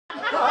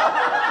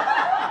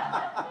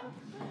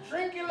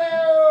Trinculo!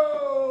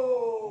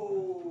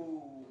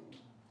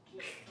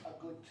 Keep a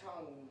good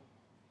tongue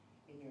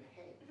in your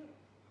head.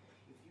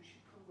 If you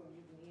should prove a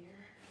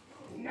mutineer,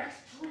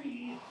 next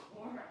tree.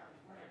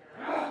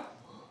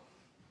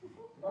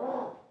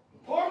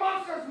 Poor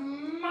monster's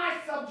my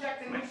subject,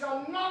 and he shall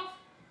not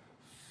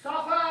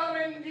suffer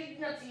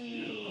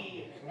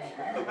indignity. I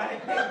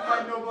beg, my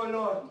noble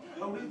lord,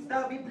 wilt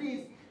thou be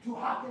pleased to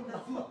hearken the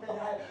suit that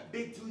I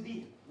bid to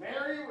thee?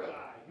 Marry will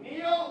I.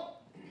 Kneel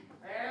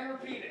and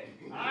repeat it.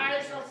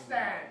 I shall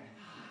stand.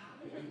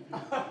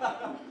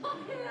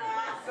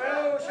 So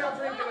shall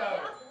drink it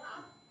over.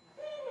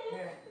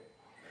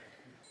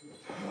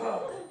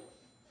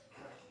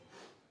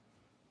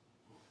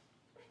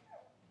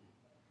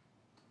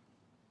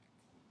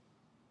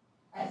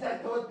 As I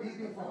told thee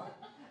before,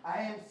 I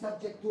am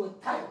subject to a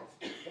tyrant,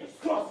 a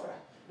sorcerer,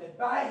 that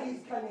by his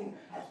cunning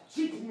hath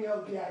cheated me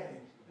of the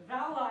island.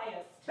 Thou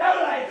liest. Thou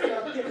liest,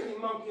 thou tipsy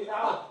monkey,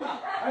 thou!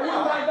 I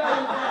will my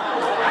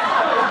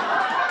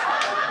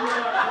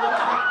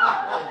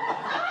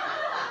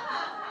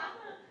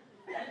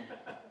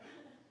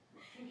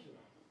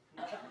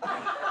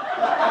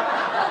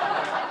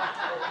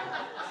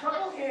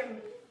Trouble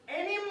him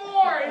any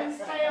more in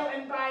sail,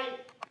 and by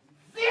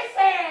this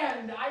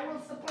hand I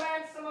will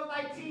supplant some of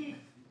thy teeth.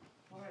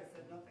 Oh, I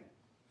said nothing.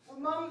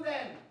 Among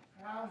them.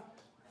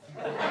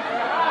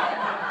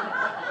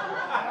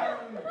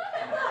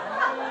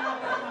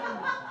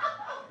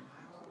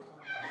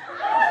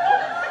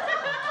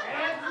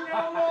 And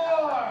no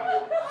more.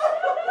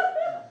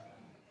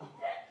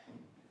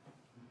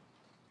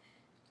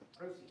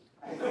 Proceed.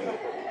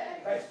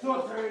 By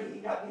sorcery he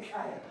got me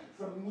higher.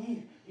 From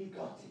me he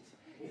got it.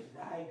 If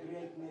thy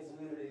greatness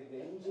will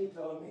revenge it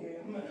on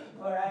him,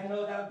 for I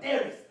know thou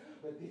darest,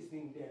 but this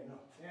thing dare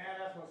not. Yeah,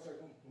 that's most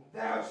certain.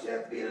 Thou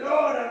shalt be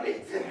lord of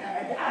it,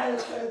 and I'll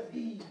serve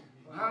thee.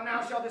 Well, how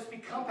now shall this be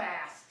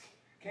compassed?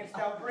 Canst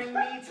thou bring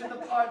me to the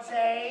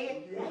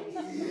party?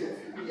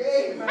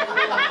 Yea, my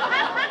lord.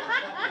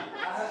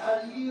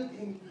 I'll yield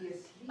him to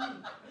his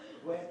sleep,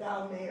 where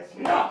thou mayest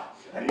knock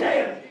a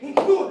nail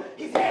into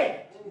his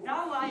head.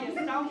 Thou liest,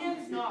 thou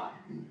canst not.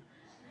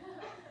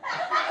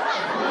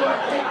 Lord,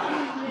 take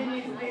heed in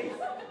his face,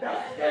 thou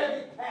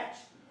sturdy patch.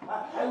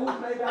 I would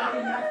my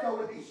valiant master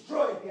will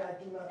destroy thee, I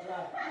do not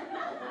lie.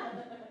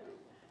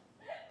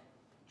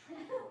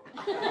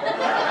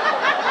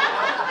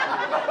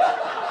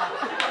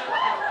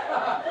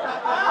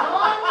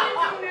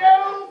 No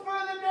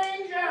further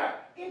danger!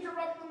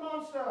 Interrupt the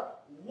monster.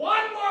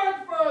 One word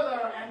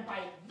further, and by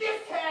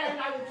this hand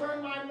I will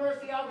turn my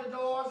mercy out of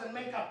doors and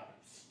make a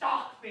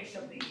stockfish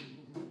of thee.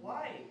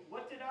 Why?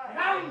 What did I?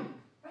 Nom!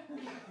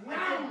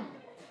 Nom!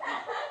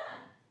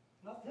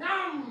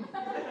 Nom!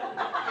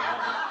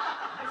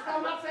 Didst thou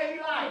not say he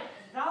lied?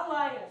 Thou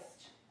liest.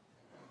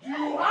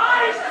 Do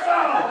I so?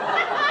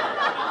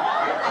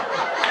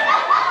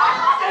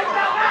 Take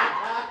that back!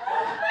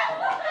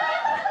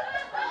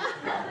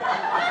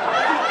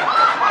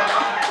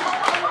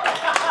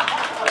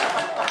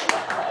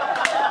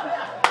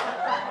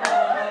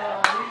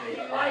 He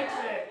likes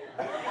it.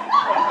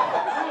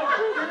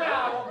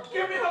 Now,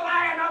 give me the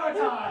lie another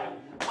time.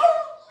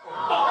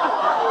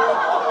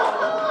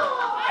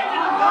 I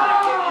did not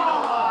give you the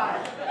lie.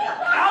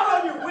 Out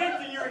on your wits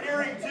and your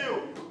hearing too.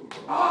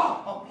 A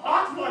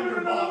pox on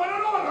your ball.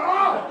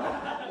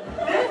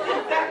 This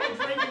gets back to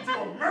drinking to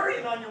a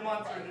murrain on your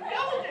monster.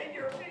 Delicate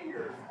your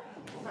fingers.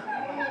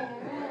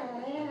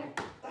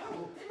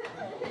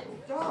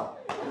 Stop.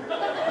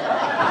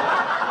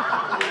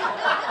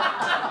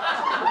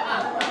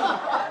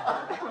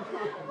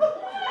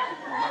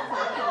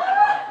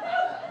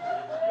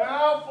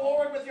 Now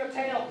forward with your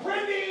tail.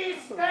 Prithee,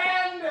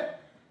 stand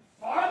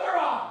farther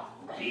off.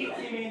 Beat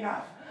him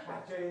enough.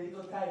 After a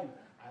little time,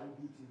 I'll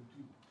beat him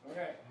too.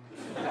 Okay.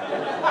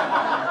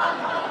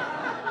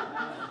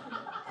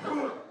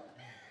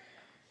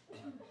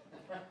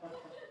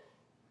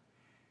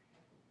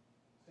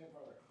 Stand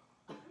farther.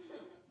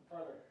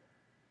 Farther.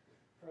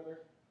 Further.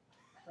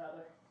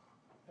 Farther.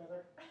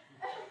 Further.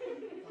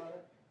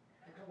 Farther.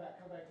 And come back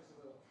just a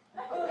little.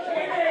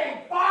 Kidding!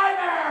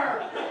 Farther!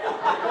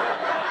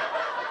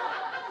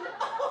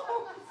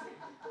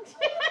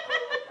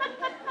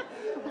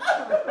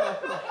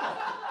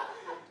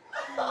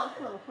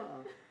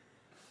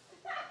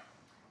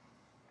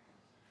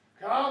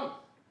 Come.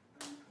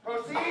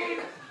 Proceed.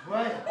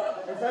 Why,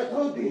 as I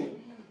told thee,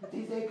 it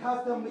is a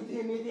custom with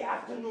him in the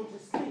afternoon to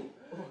sleep.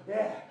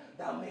 There,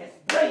 thou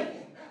mayest bring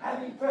him,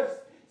 having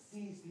first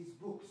seized his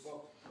books,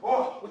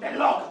 or with a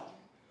log,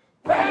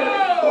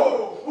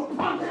 or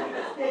punch him in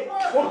the stake,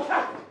 or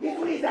cut his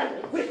reason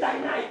with thy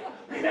knife.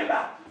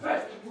 Remember,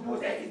 first to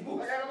possess his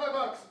books. I got my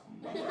books.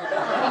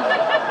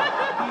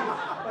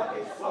 But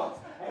a sort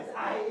as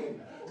I am,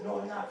 no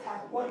not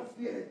have one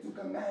spirit to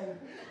command.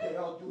 They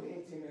all do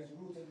hate him as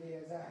rootedly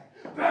as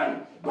I.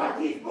 Burn, but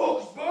his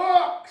books!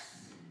 Books!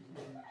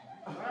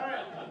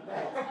 Alright.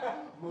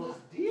 Most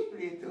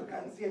deeply to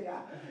consider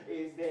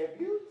is the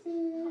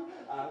beauty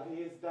of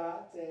his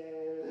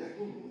daughter.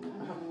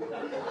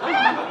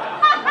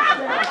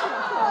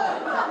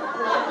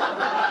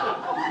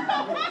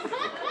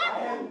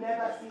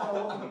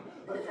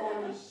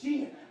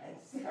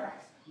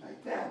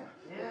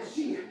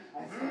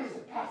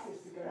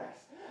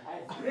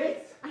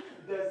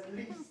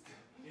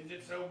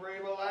 so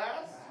brave a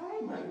lass?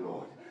 Aye, my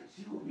lord.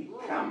 She will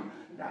become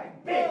thy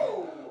bed,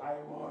 I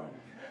warn,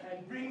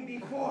 and bring thee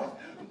forth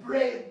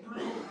brave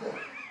brood.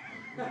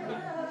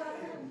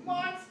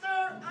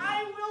 Monster,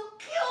 I will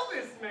kill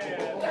this man!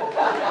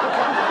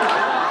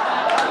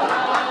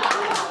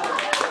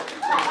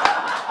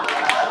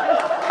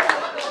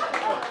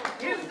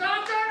 His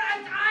daughter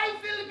and I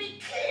will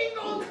be king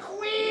and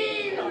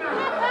queen!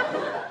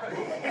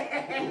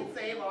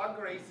 Save our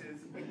graces.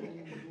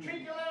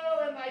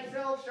 Trinculo and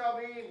thyself shall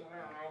be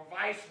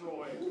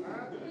viceroys,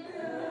 huh?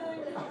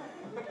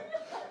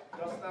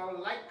 Dost thou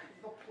like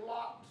the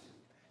plot,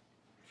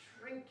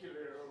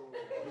 Trinculo?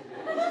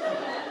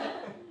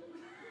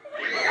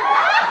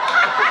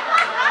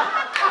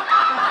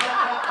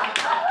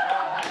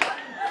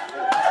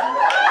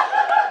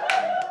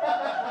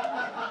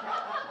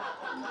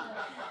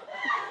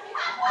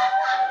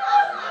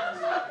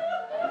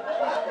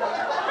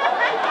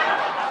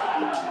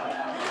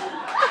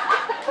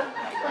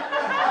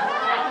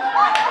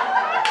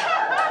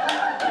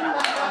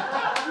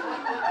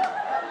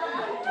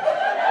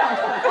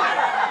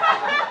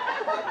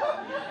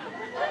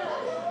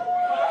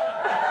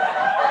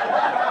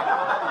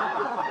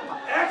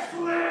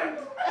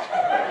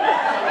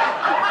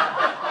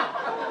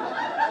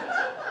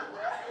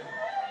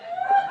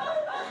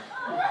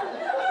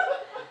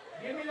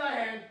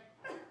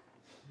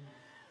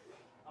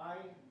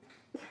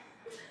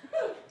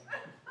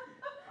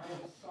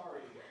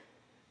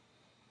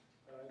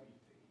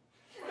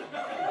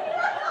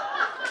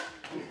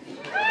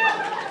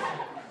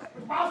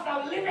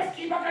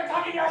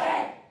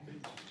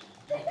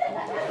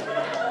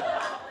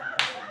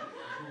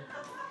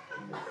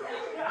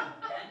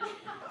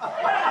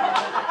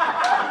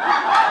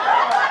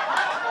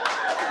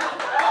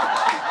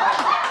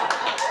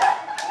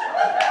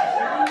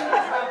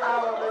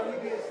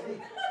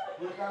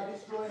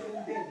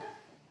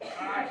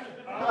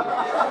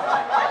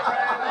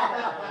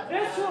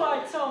 This will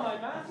I tell my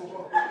master.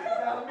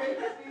 Thou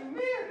makest me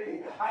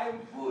merry. I am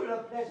full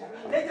of pleasure.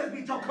 Let us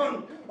be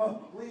jocund.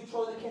 Will you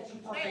throw the catch you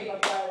talking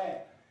about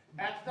there?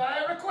 At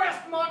thy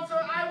request, monster,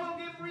 I will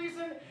give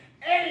reason,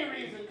 any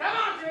reason. Come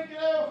on,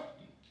 Trinculo.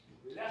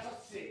 Let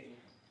us sing.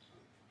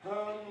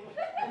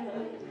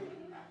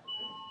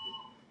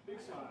 Big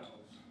smiles.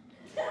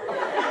 1,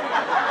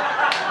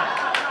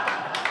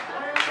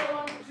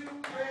 2,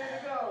 ready to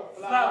go.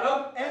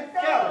 Flout and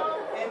scout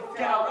and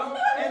scout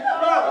and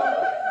flout.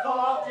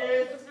 Thought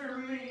is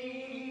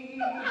free.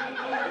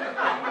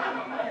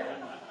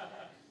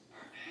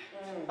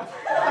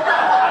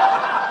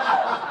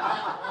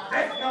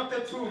 That's not the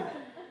truth.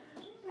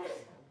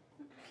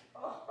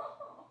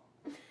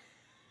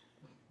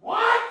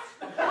 What?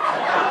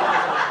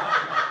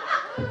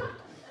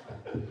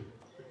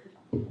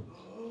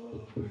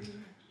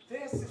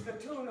 This is the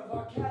tune of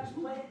our catch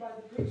played by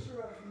the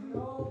picture of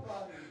nobody.